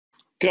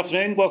Good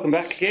afternoon, welcome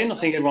back again. I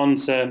think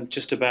everyone's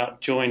just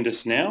about joined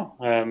us now,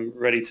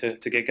 ready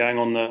to get going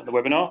on the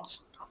webinar.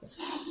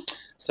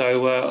 So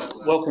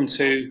welcome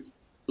to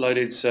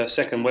Loaded's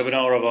second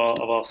webinar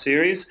of our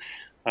series.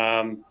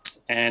 And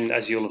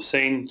as you'll have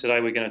seen,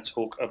 today we're going to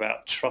talk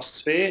about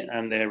Trustsphere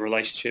and their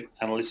relationship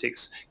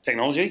analytics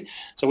technology.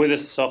 So with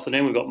us this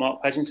afternoon we've got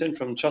Mark Padginton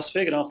from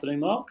Trustsphere. Good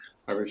afternoon, Mark.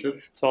 Hi,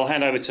 Richard. So I'll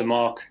hand over to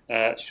Mark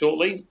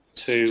shortly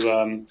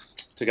to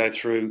go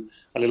through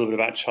a little bit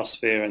about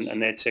Trustsphere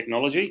and their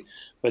technology,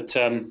 but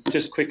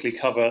just quickly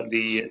cover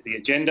the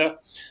agenda.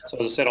 So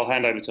as I said, I'll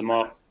hand over to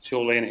Mark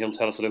shortly and he'll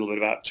tell us a little bit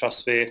about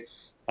Trustsphere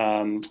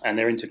and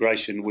their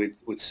integration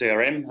with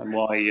CRM and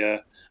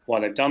why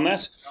they've done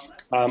that.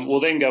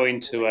 We'll then go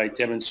into a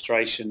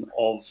demonstration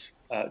of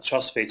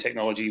Trustsphere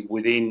technology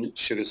within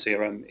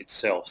SugarCRM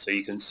itself, so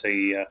you can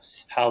see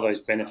how those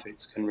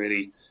benefits can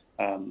really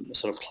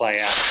sort of play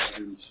out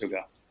in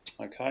Sugar.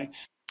 Okay.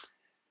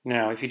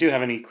 Now, if you do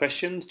have any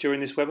questions during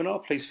this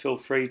webinar, please feel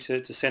free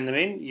to send them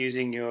in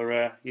using your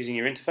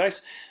interface,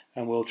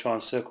 and we'll try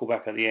and circle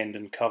back at the end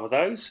and cover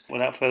those.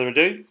 Without further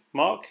ado,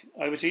 Mark,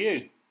 over to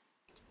you.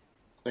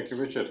 Thank you,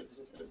 Richard.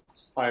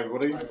 Hi,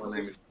 everybody. My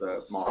name is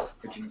Mark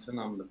Padginton.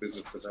 I'm the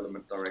Business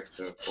Development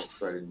Director for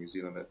Australia and New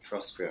Zealand at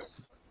Trustsphere.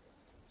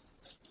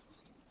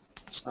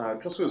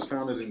 Trustsphere was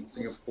founded in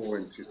Singapore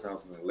in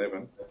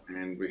 2011,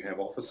 and we have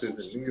offices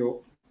in New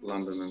York,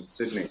 London, and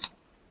Sydney.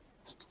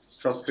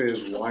 Trustsphere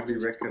is a widely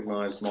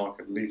recognized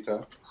market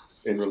leader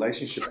in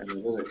relationship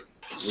analytics.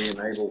 We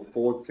enable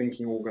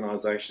forward-thinking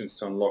organizations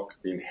to unlock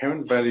the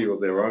inherent value of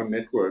their own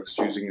networks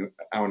using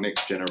our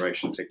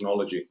next-generation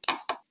technology.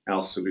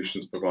 Our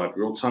solutions provide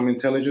real-time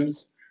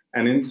intelligence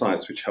and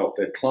insights which help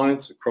their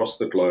clients across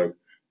the globe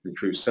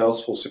improve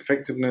Salesforce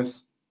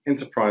effectiveness,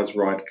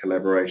 enterprise-wide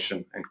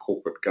collaboration, and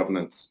corporate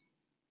governance.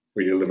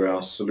 We deliver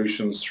our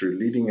solutions through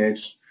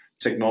leading-edge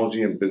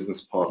technology and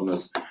business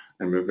partners,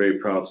 and we're very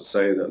proud to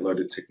say that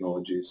Loaded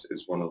Technologies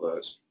is one of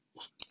those.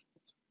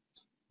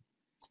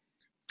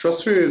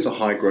 Trustsphere is a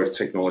high-growth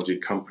technology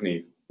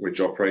company which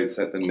operates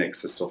at the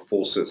nexus of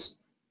forces.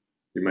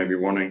 You may be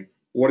wondering,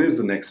 what is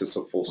the nexus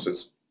of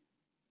forces?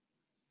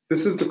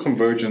 This is the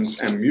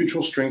convergence and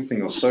mutual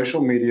strengthening of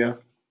social media,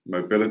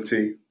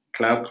 mobility,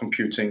 cloud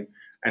computing,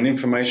 and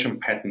information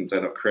patterns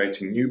that are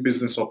creating new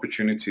business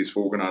opportunities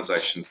for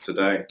organizations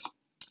today.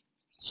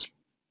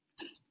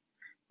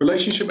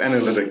 Relationship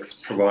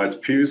analytics provides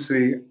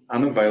previously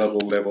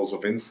unavailable levels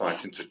of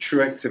insight into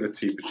true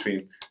activity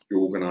between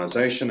your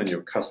organization and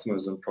your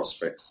customers and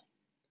prospects.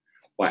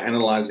 By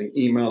analyzing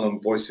email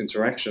and voice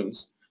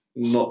interactions,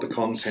 not the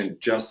content,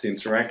 just the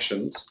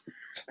interactions,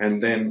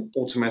 and then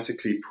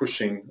automatically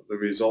pushing the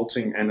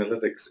resulting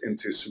analytics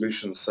into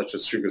solutions such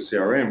as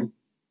SugarCRM,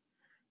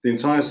 the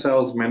entire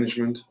sales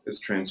management is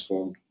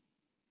transformed.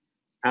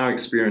 Our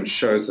experience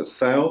shows that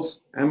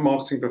sales and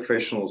marketing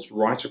professionals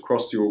right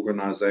across the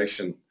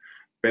organization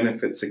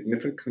benefit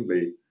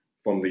significantly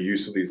from the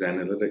use of these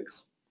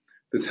analytics.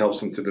 This helps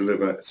them to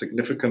deliver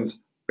significant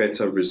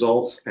better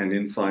results and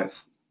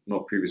insights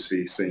not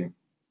previously seen.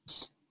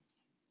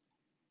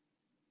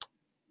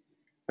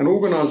 An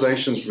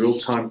organization's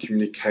real-time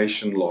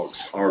communication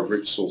logs are a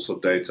rich source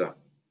of data.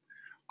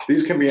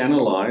 These can be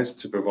analyzed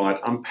to provide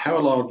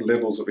unparalleled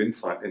levels of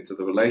insight into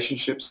the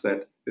relationships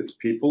that its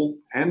people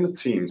and the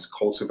teams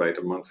cultivate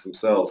amongst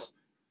themselves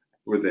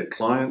with their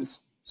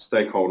clients,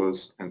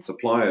 stakeholders, and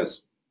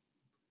suppliers.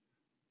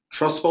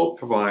 TrustVault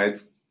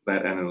provides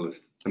that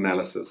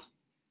analysis.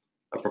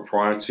 A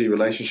proprietary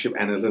relationship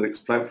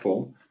analytics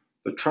platform,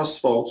 the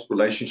TrustVault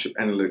Relationship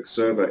Analytics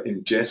Server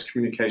ingests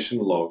communication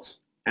logs,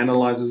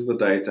 analyzes the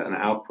data, and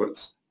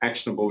outputs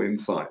actionable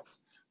insights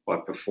by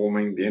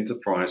performing the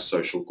enterprise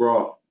social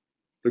graph.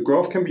 The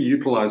graph can be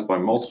utilized by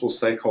multiple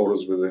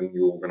stakeholders within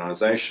your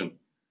organization.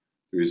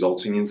 The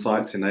resulting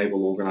insights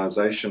enable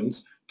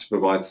organizations to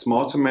provide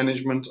smarter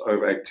management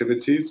over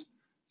activities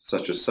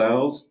such as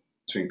sales,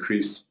 to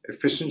increase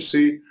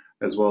efficiency,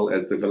 as well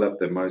as develop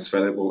their most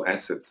valuable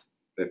assets,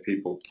 their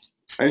people.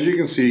 As you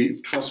can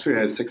see, Trustsphere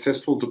has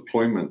successful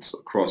deployments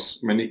across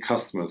many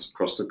customers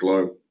across the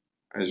globe.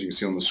 As you can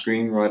see on the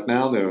screen right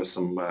now, there are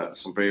some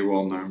very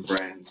well-known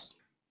brands.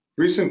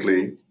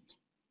 Recently,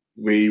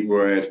 we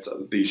were at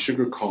the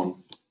SugarCon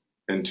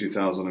in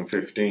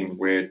 2015,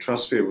 where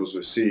Trustsphere was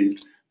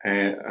received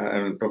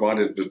and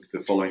provided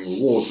the following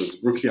awards as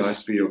Rookie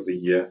ISP of the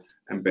Year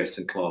and Best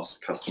in Class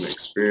Customer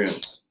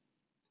Experience.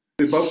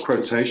 The above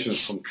quotation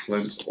is from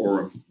Clint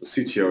Oram, the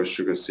CTO of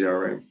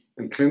SugarCRM,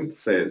 and Clint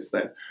says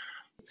that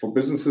for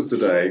businesses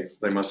today,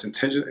 they must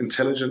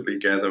intelligently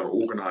gather and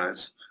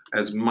organize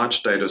as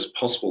much data as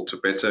possible to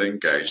better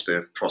engage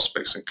their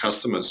prospects and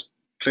customers.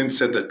 Clint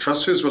said that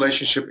Trustsphere's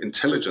relationship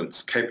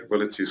intelligence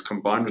capabilities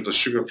combined with the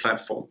Sugar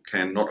platform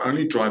can not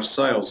only drive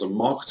sales and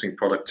marketing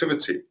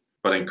productivity,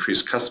 but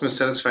increase customer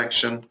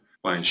satisfaction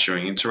by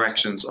ensuring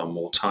interactions are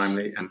more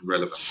timely and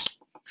relevant.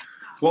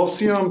 While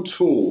CRM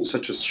tools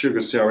such as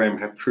SugarCRM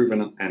have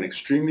proven an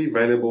extremely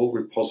valuable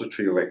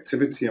repository of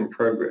activity and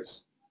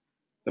progress,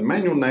 The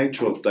manual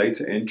nature of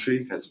data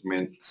entry has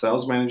meant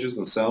sales managers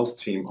and sales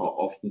team are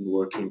often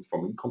working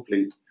from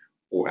incomplete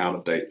or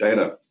out-of-date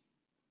data.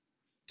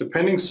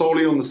 Depending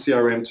solely on the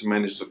CRM to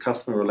manage the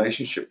customer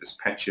relationship is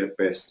patchy at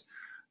best,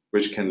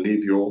 which can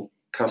leave your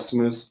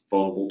customers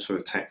vulnerable to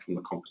attack from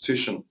the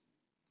competition.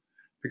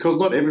 Because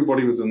not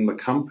everybody within the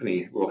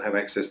company will have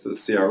access to the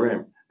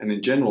CRM, and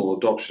in general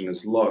adoption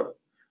is low.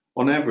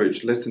 On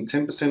average, less than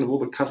 10% of all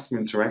the customer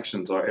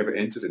interactions are ever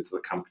entered into the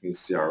company's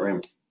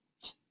CRM.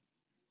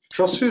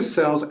 Trustsphere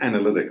Sales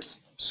Analytics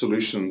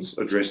Solutions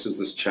addresses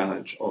this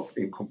challenge of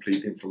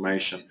incomplete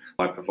information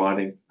by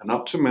providing an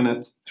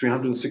up-to-minute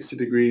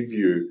 360-degree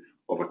view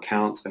of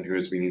accounts and who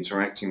has been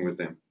interacting with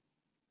them.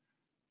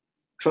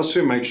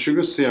 Trustsphere makes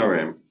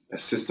SugarCRM a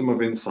system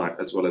of insight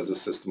as well as a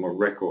system of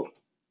record.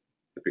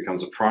 It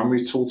becomes a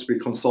primary tool to be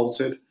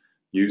consulted,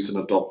 used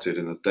and adopted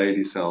in the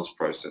daily sales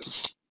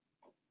process.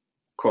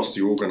 Across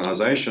the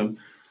organization,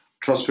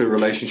 Trustsphere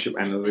Relationship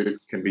Analytics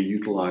can be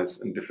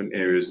utilized in different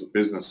areas of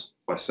business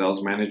by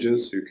sales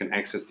managers who can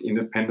access the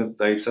independent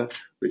data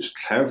which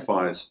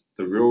clarifies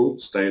the real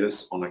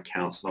status on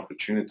accounts and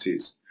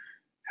opportunities,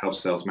 helps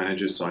sales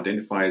managers to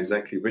identify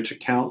exactly which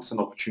accounts and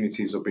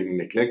opportunities are being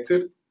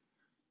neglected.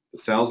 The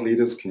sales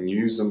leaders can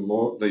use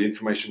the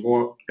information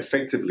more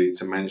effectively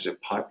to manage their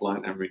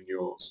pipeline and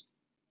renewals.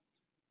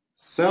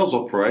 Sales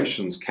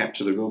operations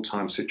capture the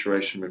real-time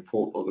situation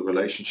report or the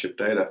relationship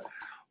data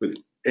with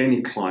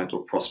any client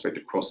or prospect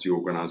across the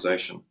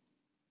organization.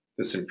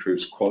 This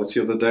improves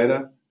quality of the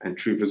data and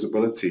true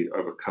visibility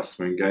over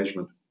customer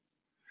engagement.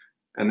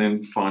 And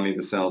then finally,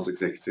 the sales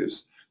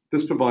executives.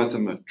 This provides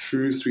them a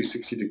true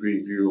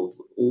 360-degree view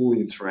of all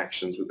the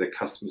interactions with their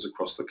customers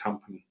across the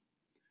company.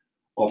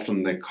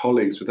 Often their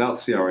colleagues without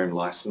CRM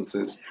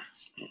licenses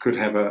could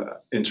have an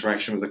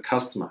interaction with a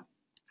customer,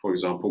 for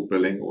example,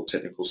 billing or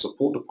technical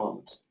support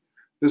departments.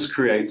 This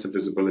creates a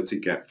visibility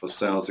gap for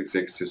sales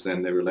executives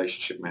and their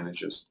relationship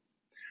managers.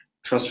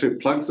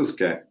 Trustsphere plugs this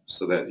gap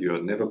so that you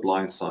are never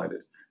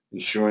blindsided,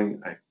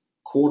 ensuring a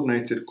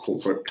coordinated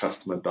corporate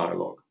customer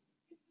dialogue.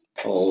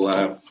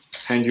 I'll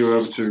hand you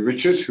over to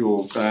Richard, who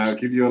will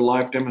give you a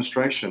live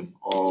demonstration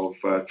of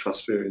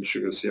Trustsphere in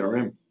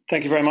SugarCRM.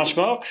 Thank you very much,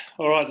 Mark.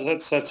 All right,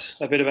 that's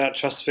a bit about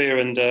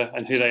Trustsphere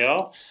and who they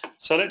are.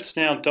 So let's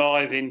now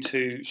dive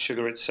into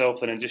Sugar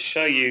itself and just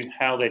show you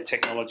how their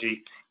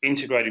technology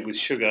integrated with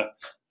Sugar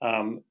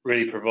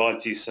really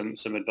provides you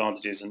some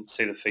advantages and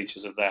see the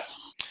features of that.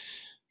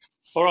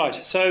 All right,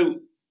 so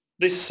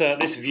this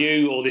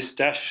view or this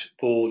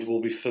dashboard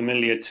will be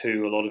familiar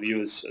to a lot of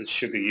you as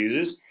Sugar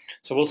users.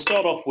 So we'll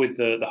start off with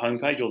the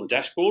homepage or the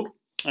dashboard.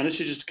 And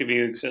this is just to give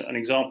you an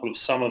example of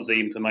some of the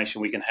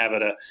information we can have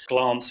at a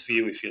glance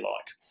view, if you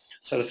like.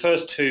 So the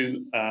first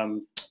two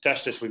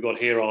dash lists we've got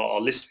here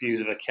are list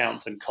views of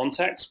accounts and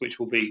contacts, which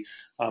will be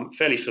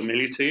fairly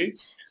familiar to you.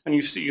 And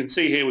you can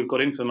see here we've got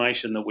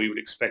information that we would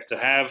expect to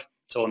have.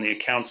 So on the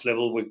accounts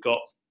level, we've got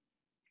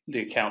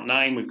the account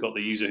name, we've got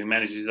the user who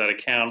manages that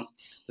account,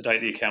 the date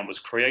the account was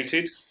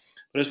created.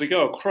 But as we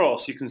go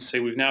across, you can see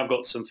we've now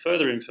got some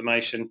further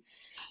information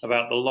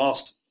about the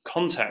last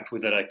contact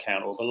with that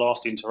account or the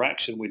last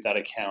interaction with that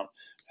account,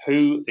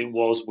 who it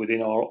was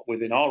within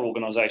our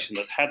organization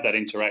that had that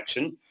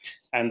interaction,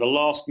 and the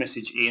last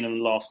message in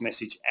and last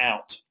message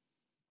out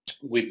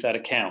with that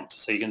account.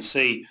 So you can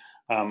see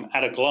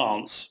at a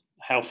glance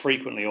how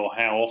frequently or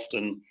how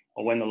often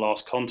or when the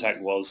last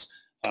contact was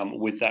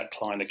with that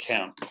client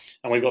account.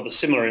 And we've got the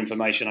similar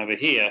information over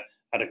here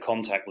at a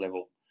contact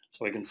level.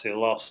 So we can see the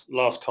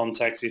last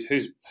contacted,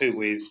 who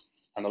with,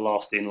 and the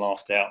last in,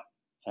 last out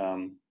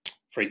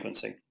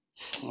frequency.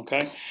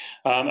 Okay,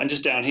 and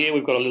just down here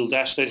we've got a little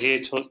dashlet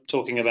here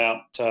talking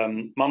about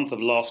month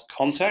of last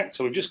contact.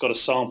 So we've just got a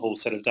sample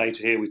set of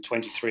data here with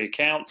 23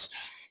 accounts,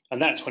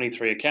 and that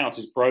 23 accounts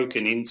is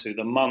broken into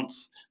the month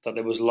that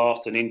there was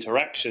last an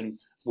interaction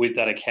with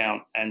that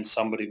account and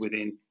somebody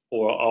within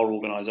or our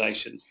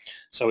organization.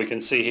 So we can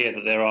see here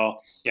that there are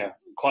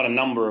quite a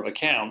number of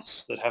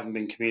accounts that haven't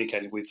been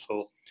communicated with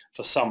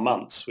for some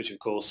months, which of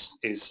course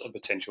is a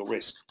potential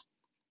risk.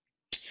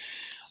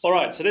 All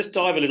right, so let's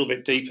dive a little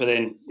bit deeper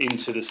then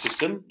into the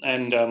system,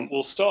 and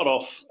we'll start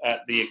off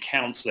at the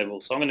accounts level.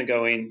 So I'm going to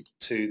go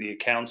into the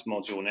accounts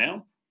module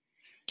now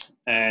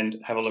and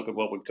have a look at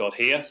what we've got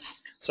here.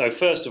 So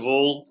first of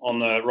all, on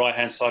the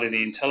right-hand side of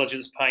the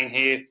intelligence pane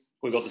here,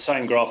 we've got the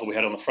same graph that we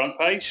had on the front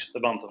page, the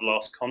month of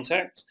last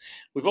contact.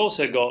 We've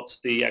also got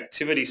the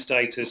activity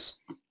status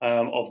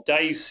of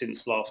days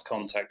since last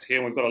contact here,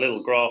 and we've got a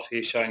little graph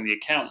here showing the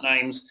account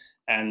names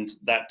and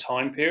that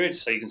time period.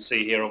 So you can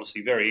see here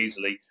obviously very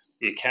easily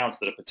the accounts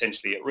that are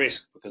potentially at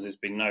risk because there's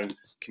been no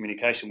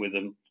communication with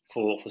them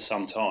for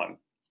some time.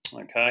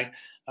 Okay,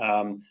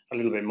 a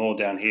little bit more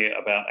down here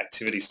about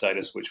activity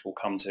status, which we'll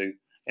come to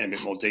in a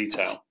bit more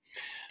detail.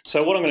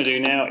 So what I'm going to do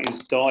now is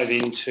dive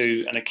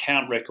into an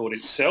account record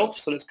itself.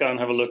 So let's go and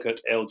have a look at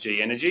LG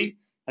Energy,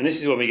 and this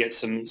is where we get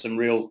some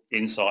real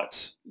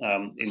insights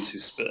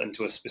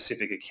into a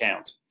specific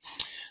account.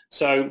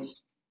 So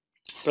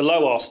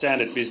Below our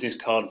standard business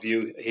card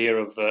view here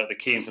of the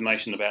key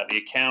information about the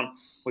account,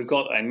 we've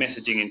got a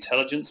messaging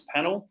intelligence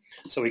panel.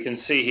 So we can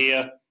see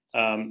here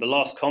the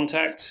last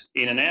contact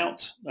in and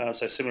out,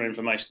 so similar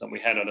information that we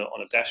had on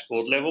a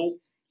dashboard level,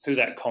 who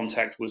that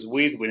contact was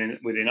with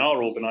within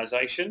our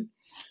organisation,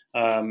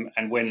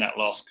 and when that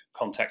last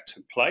contact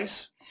took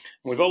place.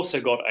 And we've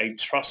also got a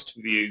trust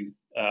view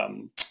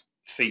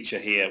feature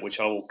here, which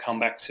I will come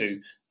back to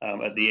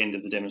at the end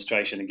of the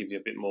demonstration and give you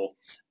a bit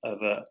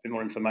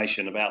more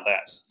information about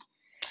that.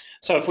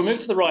 So if we move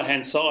to the right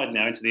hand side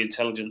now into the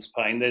intelligence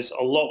pane, there's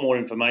a lot more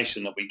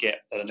information that we get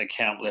at an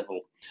account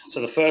level.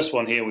 So the first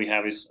one here we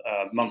have is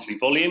monthly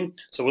volume.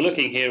 So we're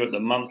looking here at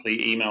the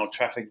monthly email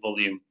traffic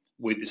volume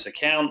with this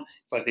account,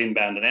 both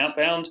inbound and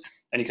outbound.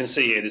 And you can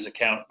see here this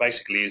account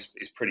basically is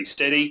pretty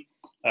steady.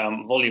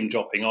 Volume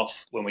dropping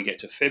off when we get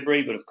to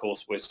February, but of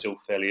course we're still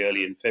fairly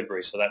early in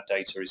February, so that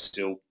data is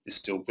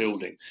still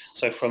building.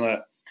 So from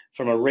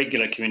a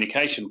regular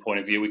communication point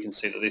of view, we can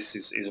see that this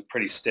is a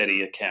pretty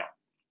steady account.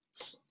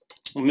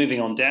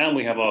 Moving on down,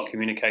 we have our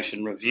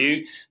communication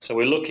review. So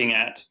we're looking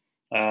at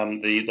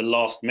the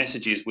last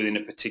messages within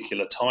a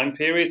particular time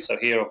period. So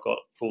here I've got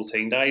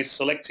 14 days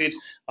selected.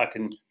 I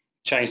can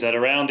change that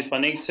around if I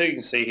need to. You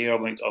can see here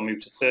I'll move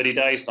to 30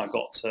 days and I've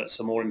got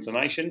some more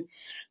information.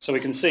 So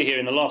we can see here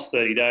in the last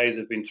 30 days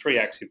there have been 3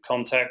 active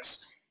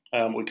contacts.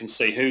 We can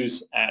see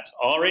who's at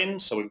our end.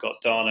 So we've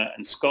got Dana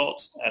and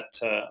Scott at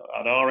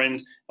our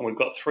end, and we've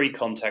got 3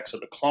 contacts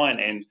at the client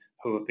end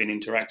who have been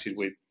interacted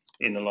with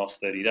in the last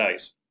 30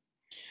 days.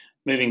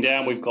 Moving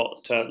down, we've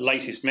got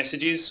latest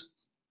messages.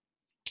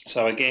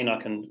 So again, I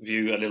can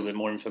view a little bit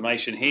more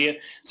information here.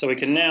 So we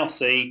can now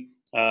see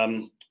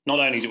not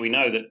only do we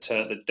know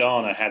that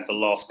Dana had the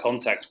last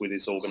contact with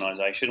this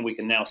organisation, we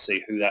can now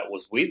see who that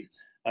was with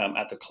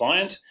at the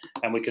client,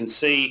 and we can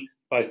see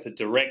both the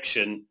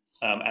direction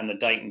and the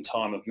date and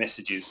time of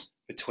messages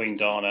between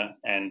Dana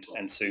and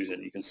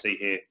Susan. You can see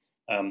here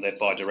they're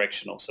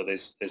bi-directional, so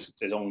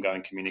there's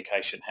ongoing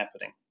communication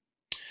happening.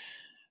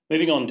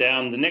 Moving on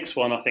down, the next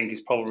one I think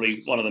is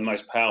probably one of the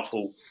most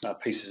powerful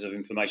pieces of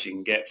information you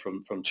can get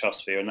from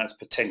Trustsphere, and that's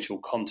potential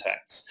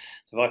contacts.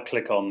 So if I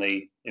click on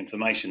the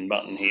information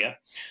button here,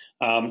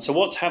 so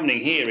what's happening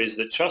here is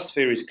that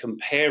Trustsphere is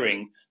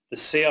comparing the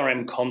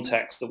CRM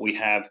contacts that we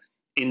have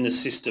in the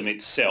system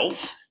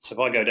itself. So if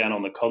I go down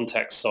on the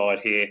contacts side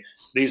here,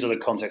 these are the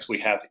contacts we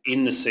have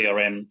in the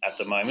CRM at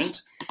the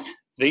moment.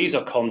 These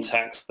are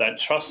contacts that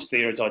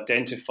Trustsphere is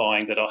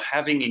identifying that are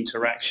having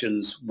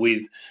interactions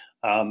with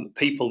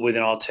people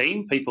within our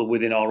team, people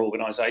within our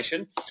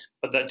organisation,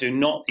 but that do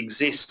not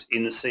exist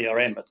in the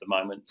CRM at the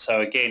moment. So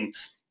again,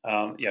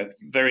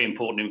 very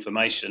important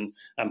information,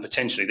 and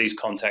potentially these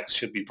contacts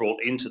should be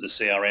brought into the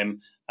CRM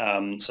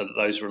so that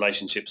those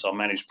relationships are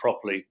managed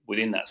properly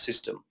within that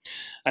system.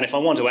 And if I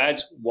want to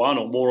add one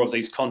or more of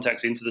these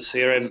contacts into the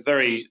CRM,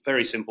 very,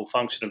 very simple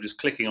function of just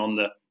clicking on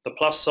the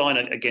plus sign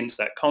against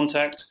that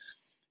contact.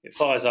 It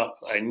fires up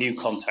a new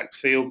contact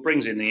field,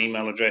 brings in the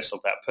email address of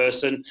that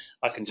person.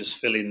 I can just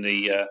fill in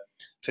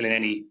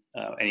any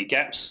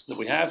gaps that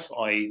we have,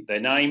 i.e.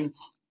 their name,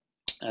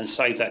 and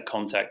save that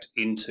contact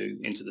into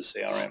the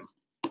CRM.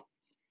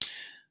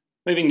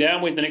 Moving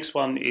down, with the next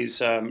one is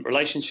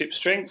relationship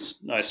strengths.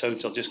 So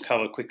I'll just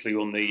cover quickly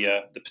on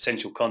the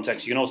potential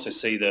contacts. You can also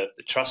see the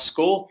trust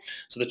score.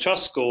 So the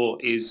trust score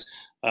is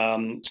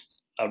a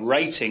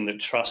rating that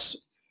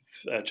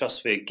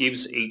Trustsphere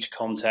gives each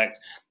contact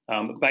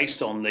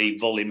based on the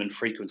volume and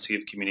frequency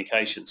of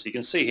communication. So you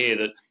can see here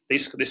that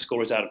this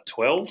score is out of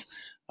 12,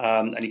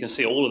 and you can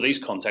see all of these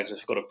contacts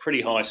have got a pretty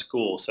high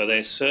score. So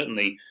they're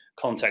certainly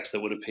contacts that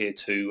would appear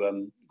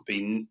to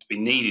be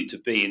needed to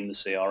be in the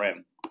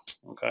CRM.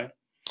 Okay,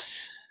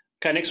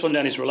 next one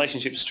down is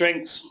relationship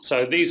strengths.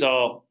 So these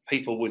are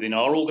people within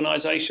our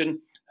organisation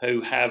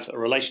who have a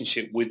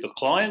relationship with the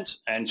client,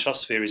 and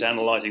Trustsphere is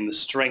analysing the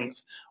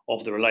strength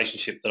of the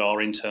relationship that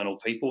our internal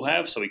people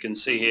have. So we can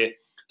see here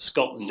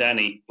Scott and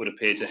Danny would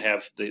appear to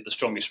have the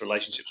strongest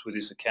relationships with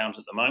this account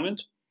at the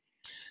moment.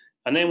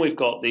 And then we've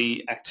got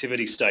the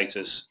activity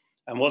status.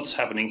 And what's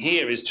happening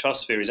here is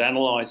Trustsphere is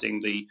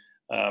analysing the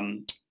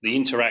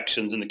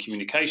interactions and the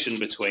communication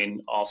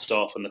between our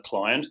staff and the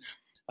client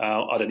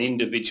at an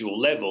individual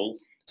level.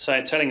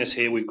 So telling us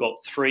here we've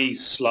got 3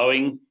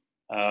 slowing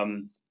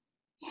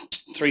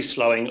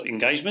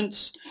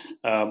engagements.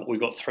 We've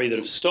got 3 that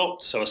have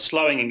stopped. So a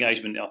slowing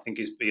engagement, I think,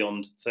 is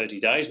beyond 30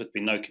 days. There's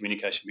been no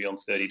communication beyond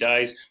 30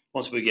 days.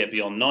 Once we get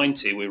beyond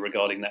 90, we're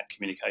regarding that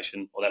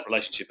communication or that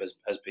relationship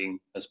as being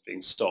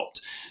stopped.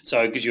 So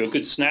it gives you a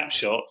good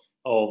snapshot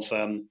of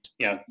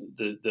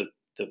the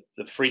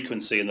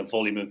frequency and the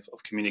volume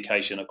of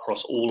communication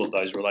across all of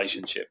those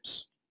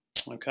relationships.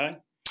 Okay.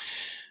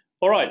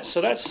 All right. So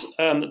that's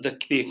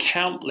the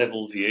account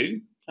level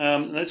view.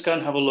 Let's go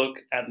and have a look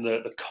at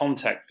the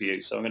contact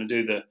view. So I'm going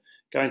to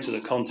go into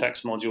the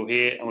contacts module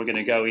here, and we're going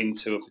to go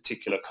into a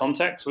particular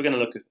contact. So we're going to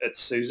look at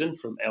Susan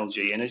from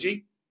LG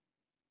Energy.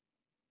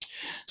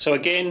 So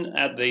again,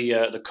 at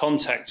the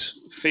contact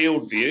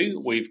field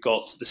view, we've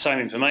got the same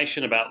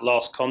information about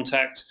last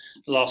contact,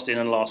 last in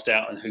and last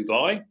out, and who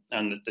by,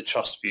 and the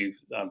trust view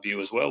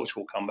as well, which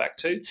we'll come back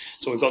to.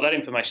 So we've got that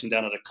information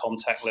down at a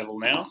contact level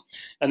now,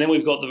 and then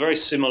we've got the very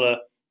similar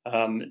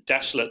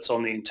dashlets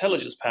on the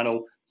intelligence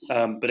panel,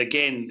 but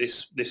again,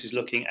 this is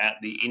looking at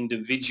the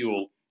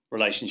individual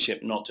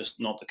relationship, not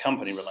the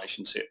company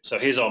relationship. So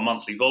here's our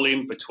monthly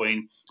volume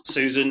between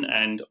Susan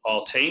and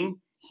our team,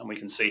 and we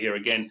can see here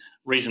again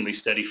reasonably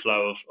steady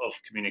flow of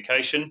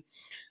communication.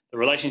 The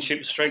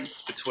relationship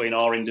strengths between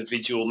our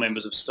individual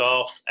members of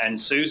staff and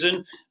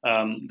Susan.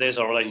 There's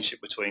our relationship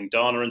between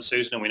Dana and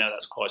Susan, and we know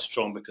that's quite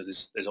strong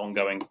because there's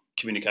ongoing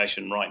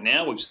communication right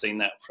now. We've seen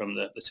that from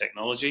the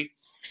technology.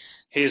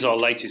 Here's our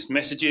latest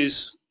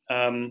messages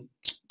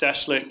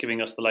dashlet,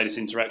 giving us the latest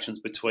interactions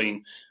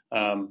between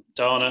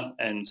Dana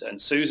and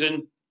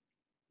Susan.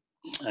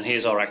 And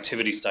here's our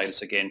activity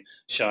status again,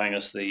 showing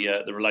us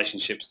the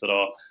relationships that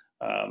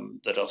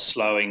are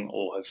slowing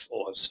or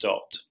have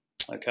stopped.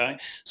 Okay,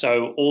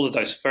 so all of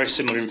those very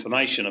similar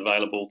information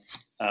available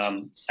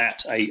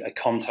at a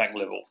contact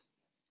level.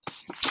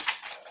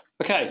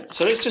 Okay,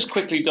 so let's just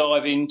quickly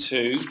dive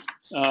into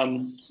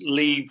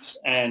leads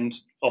and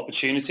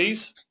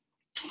opportunities.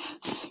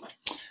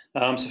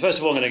 So first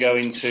of all, I'm going to go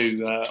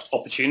into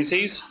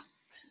opportunities.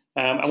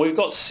 And we've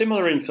got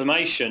similar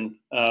information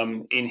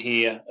in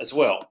here as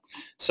well.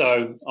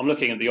 So I'm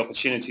looking at the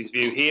opportunities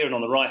view here, and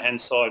on the right-hand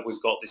side,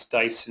 we've got this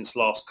date since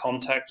last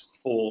contact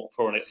for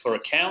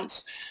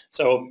accounts.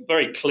 So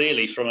very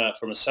clearly, from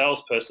a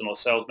salesperson or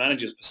sales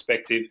manager's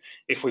perspective,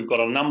 if we've got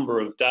a number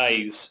of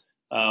days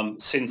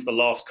since the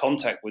last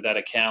contact with that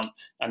account,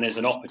 and there's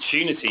an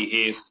opportunity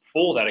here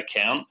for that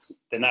account,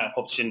 then that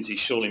opportunity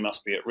surely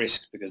must be at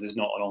risk because there's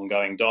not an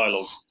ongoing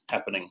dialogue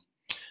happening.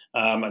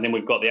 And then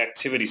we've got the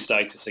activity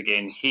status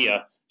again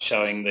here,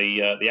 showing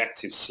the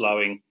active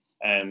slowing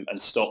and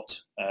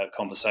stopped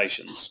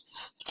conversations.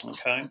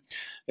 Okay,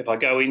 if I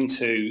go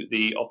into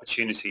the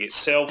opportunity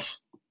itself,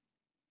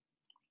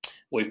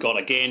 we've got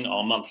again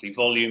our monthly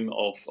volume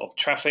of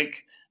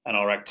traffic and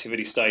our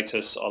activity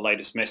status, our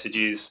latest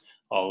messages,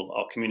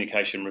 our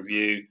communication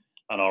review,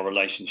 and our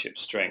relationship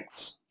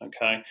strengths.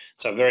 Okay,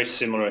 so very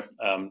similar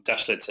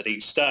dashlets at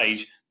each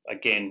stage,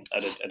 again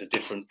at a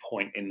different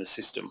point in the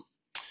system.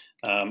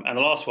 And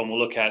the last one we'll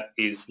look at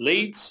is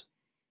leads.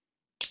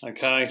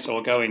 Okay, so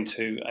I'll go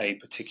into a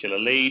particular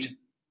lead,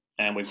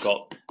 and we've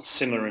got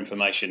similar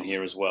information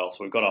here as well.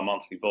 So we've got our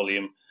monthly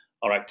volume,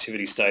 our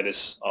activity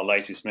status, our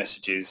latest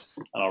messages,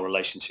 and our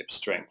relationship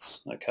strengths.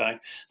 Okay,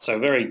 so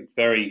very,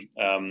 very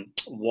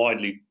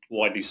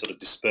widely sort of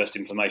dispersed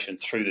information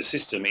through the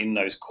system in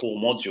those core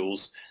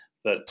modules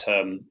that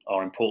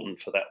are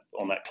important for that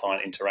on that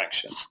client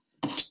interaction.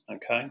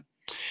 Okay.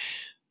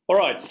 All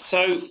right,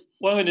 so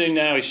what I'm going to do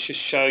now is just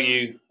show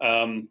you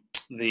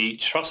the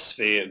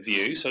Trustsphere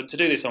view. So to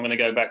do this, I'm going to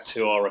go back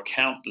to our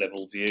account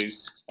level view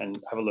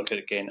and have a look at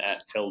again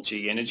at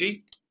LG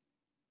Energy.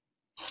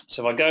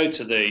 So if I go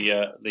to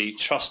the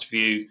Trust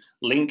View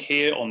link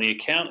here on the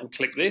account and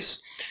click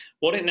this,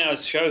 what it now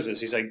shows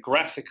us is a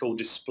graphical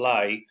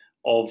display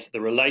of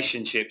the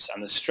relationships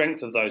and the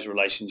strength of those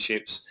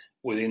relationships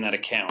within that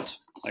account.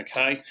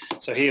 Okay,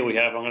 so here we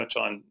have, I'm going to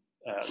try and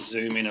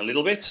zoom in a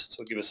little bit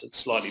so it'll give us a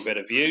slightly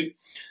better view.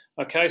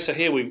 Okay, so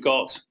here we've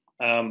got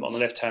on the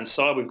left-hand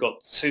side, we've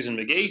got Susan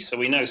McGee. So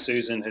we know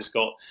Susan has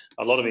got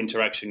a lot of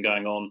interaction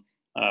going on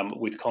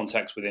with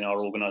contacts within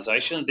our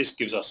organisation. This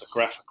gives us a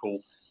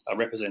graphical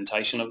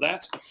representation of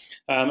that.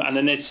 And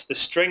then there's the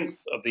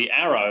strength of the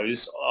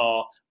arrows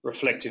are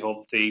reflective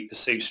of the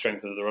perceived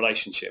strength of the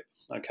relationship.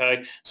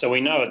 Okay, so we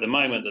know at the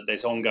moment that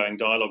there's ongoing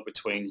dialogue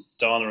between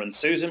Dana and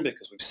Susan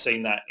because we've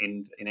seen that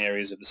in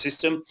areas of the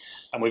system,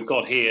 and we've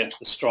got here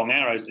the strong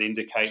arrows that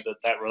indicate that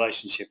that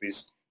relationship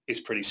is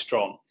pretty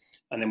strong.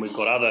 And then we've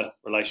got other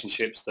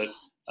relationships that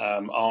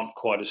aren't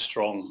quite as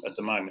strong at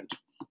the moment.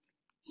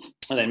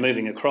 And then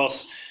moving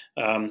across,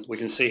 we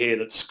can see here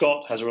that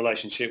Scott has a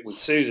relationship with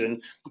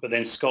Susan, but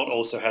then Scott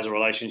also has a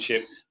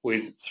relationship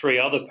with 3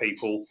 other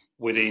people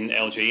within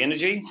LG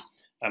Energy.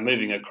 And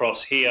moving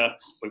across here,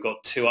 we've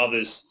got 2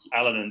 others,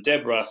 Alan and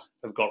Deborah,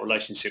 have got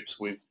relationships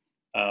with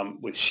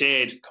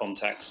shared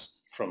contacts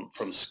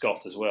from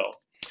Scott as well.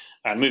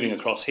 And moving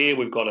across here,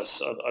 we've got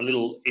a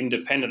little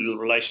independent little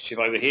relationship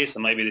over here. So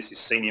maybe this is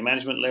senior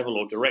management level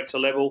or director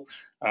level.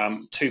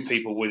 2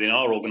 people within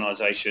our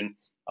organisation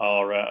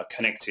are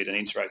connected and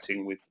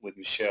interacting with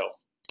Michelle.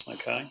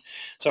 Okay,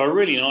 so a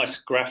really nice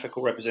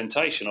graphical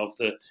representation of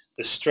the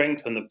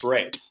strength and the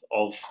breadth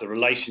of the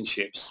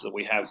relationships that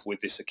we have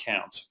with this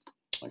account.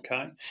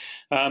 Okay,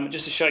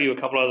 just to show you a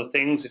couple other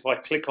things, if I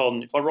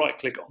right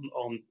click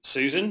on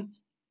Susan,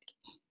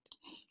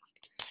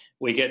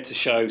 we get to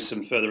show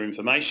some further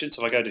information.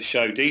 So if I go to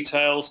show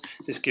details,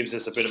 this gives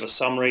us a bit of a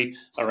summary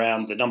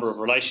around the number of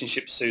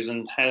relationships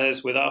Susan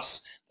has with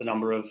us, the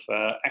number of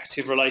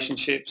active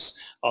relationships,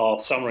 our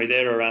summary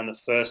there around the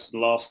first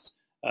and last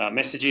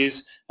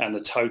messages, and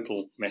the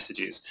total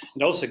messages.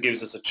 It also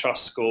gives us a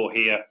trust score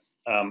here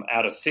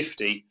out of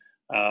 50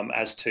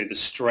 as to the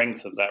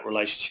strength of that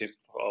relationship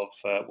of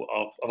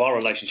our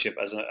relationship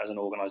as an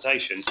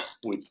organisation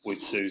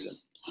with Susan.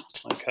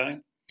 Okay.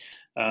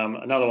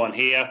 Another one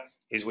here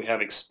is we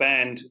have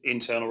expand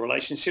internal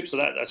relationships. So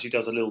that actually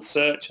does a little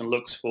search and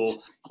looks for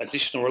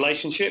additional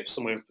relationships,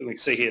 and we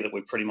see here that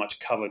we're pretty much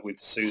covered with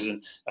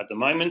Susan at the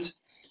moment.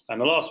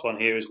 And the last one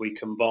here is we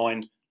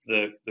combine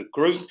the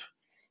group,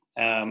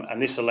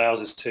 and this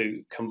allows us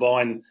to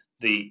combine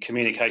the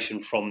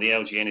communication from the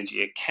LG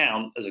Energy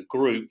account as a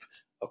group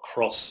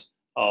across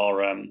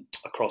our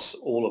across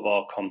all of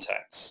our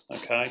contacts.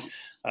 Okay,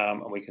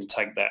 and we can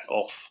take that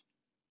off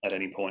at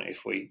any point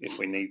if we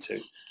need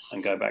to,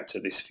 and go back to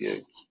this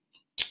view.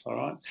 All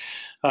right.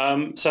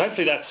 So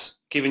hopefully that's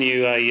given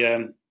you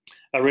a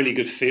really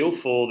good feel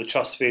for the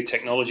Trustsphere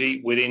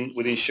technology within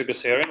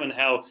SugarCRM and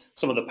how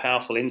some of the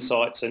powerful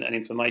insights and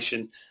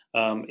information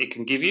it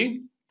can give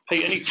you.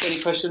 Pete, any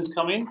questions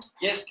come in?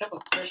 Yes, a couple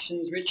of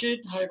questions, Richard.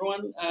 Hi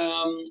everyone.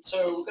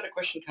 So we've got a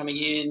question coming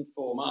in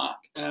for Mark.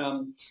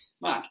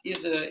 Mark,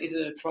 is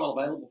a trial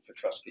available for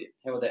Trustsphere?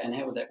 How would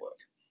that work?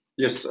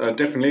 Yes,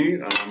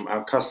 definitely.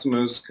 Our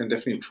customers can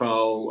definitely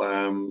trial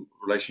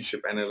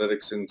relationship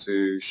analytics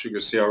into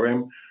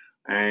SugarCRM,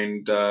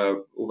 and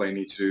all they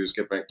need to do is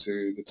get back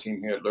to the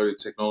team here at Loaded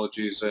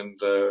Technologies, and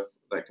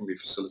that can be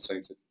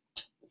facilitated.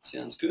 That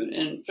sounds good.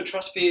 And for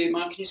Trustsphere,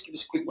 Mark, can you just give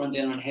us a quick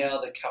rundown on how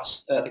the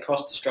cost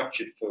is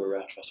structured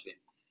for Trustsphere?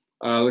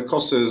 The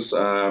cost is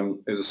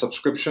a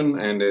subscription,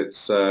 and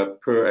it's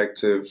per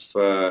active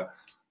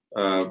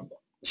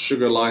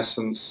sugar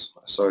license,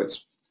 so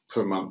it's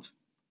per month.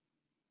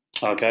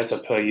 Okay, so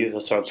per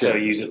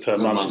user per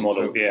month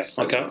model. Yeah.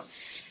 Okay. Right.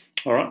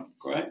 All right.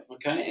 Great.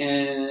 Okay.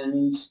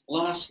 And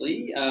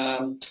lastly,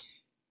 how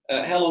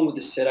long would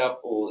the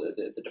setup or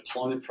the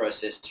deployment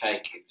process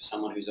take for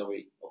someone who's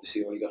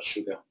obviously already got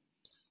sugar?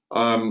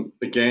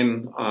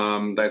 Again,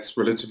 that's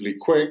relatively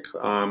quick.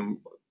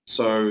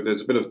 So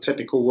there's a bit of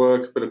technical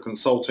work, a bit of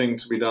consulting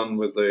to be done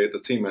with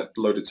the team at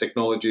Loaded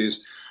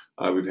Technologies.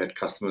 We've had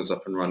customers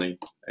up and running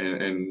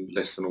in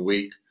less than a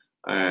week.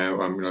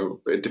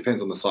 It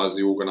depends on the size of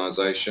the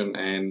organisation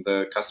and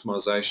the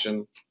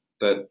customization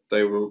that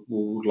they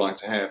would like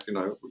to have,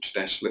 which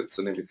dashlets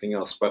and everything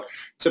else. But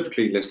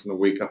typically less than a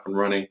week up and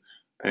running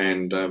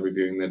and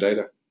reviewing their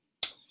data.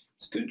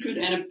 It's good.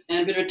 And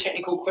a bit of a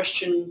technical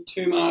question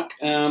too, Mark.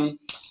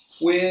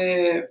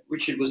 Where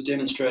Richard was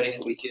demonstrating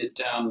that we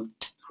could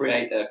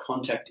create a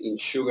contact in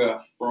Sugar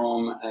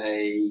from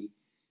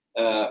one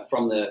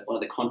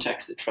of the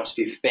contacts that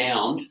Trustsphere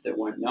found that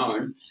weren't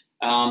known.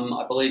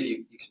 I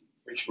believe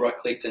Richard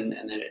right-clicked and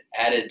then it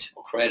added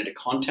or created a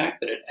contact,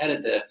 but it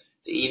added the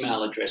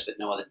email address but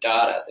no other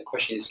data. The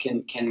question is,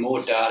 can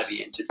more data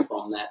be entered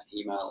from that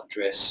email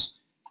address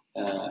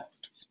can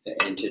be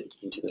entered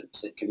into the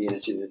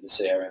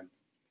CRM?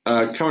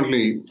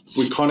 Currently,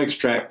 we can't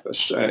extract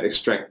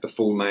the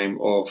full name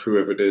of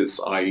whoever it is,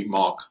 i.e.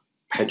 Mark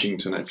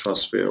Padginton at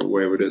Trustsphere, or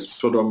wherever it is,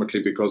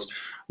 predominantly because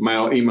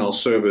our email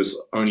servers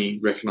only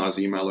recognize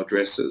email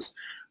addresses,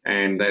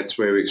 and that's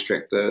where we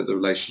extract the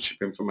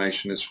relationship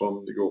information is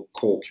from your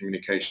core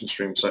communication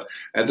stream. So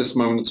at this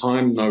moment in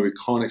time, no, we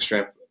can't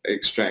extract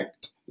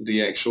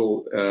the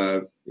actual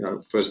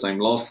first name,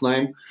 last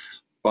name,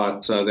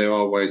 but there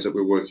are ways that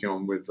we're working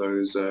on with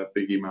those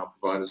big email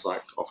providers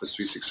like Office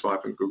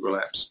 365 and Google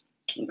Apps.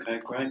 Okay,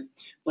 great.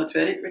 Well, that's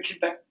about it. Richard,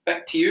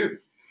 back to you.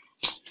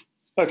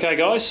 Okay,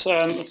 guys,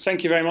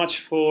 thank you very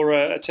much for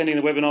attending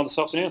the webinar this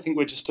afternoon. I think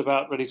we're just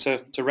about ready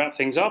to wrap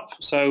things up.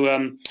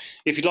 So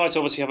if you'd like to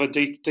obviously have a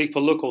deeper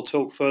look or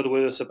talk further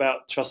with us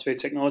about Trustsphere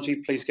technology,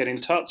 please get in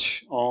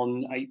touch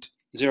on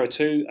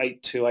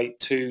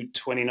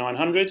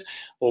 802-8282-2900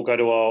 or go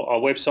to our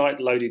website,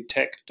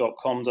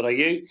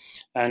 loadedtech.com.au,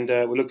 and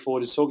we look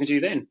forward to talking to you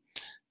then.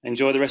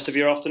 Enjoy the rest of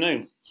your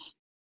afternoon.